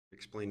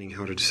Explaining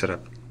how to set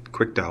up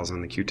quick dials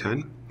on the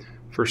Q10.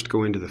 First,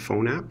 go into the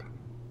phone app,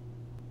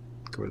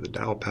 go to the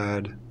dial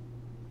pad,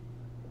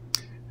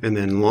 and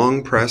then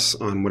long press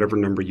on whatever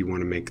number you want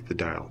to make the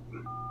dial.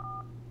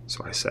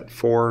 So I set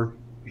 4,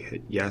 we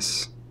hit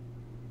yes,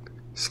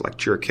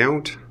 select your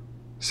account,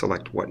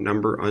 select what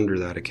number under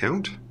that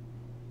account,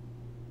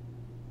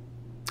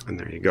 and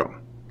there you go.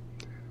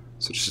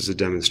 So just as a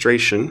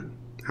demonstration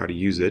how to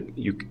use it,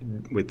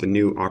 with the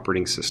new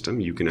operating system,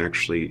 you can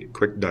actually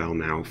quick dial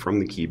now from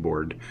the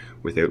keyboard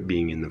without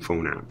being in the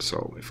phone app.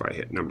 So if I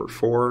hit number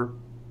 4,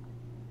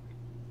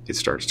 it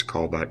starts to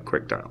call that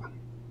quick dial.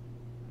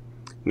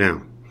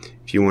 Now,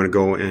 if you want to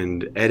go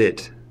and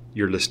edit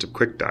your list of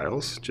quick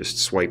dials, just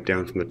swipe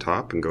down from the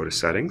top and go to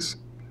settings.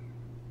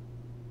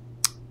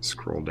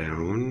 Scroll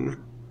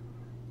down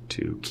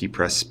to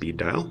Keypress speed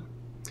dial,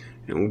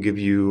 and it will give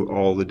you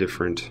all the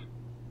different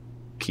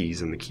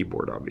keys on the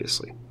keyboard,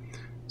 obviously.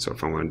 So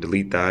if I want to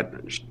delete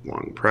that, just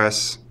long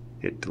press,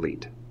 hit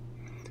delete.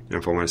 And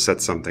if I want to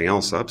set something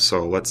else up,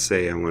 so let's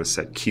say I want to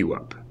set Q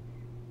up.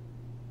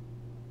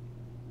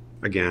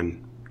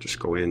 Again, just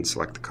go in,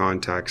 select the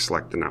contact,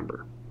 select the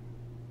number.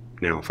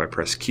 Now if I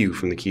press Q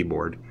from the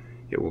keyboard,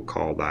 it will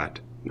call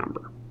that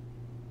number.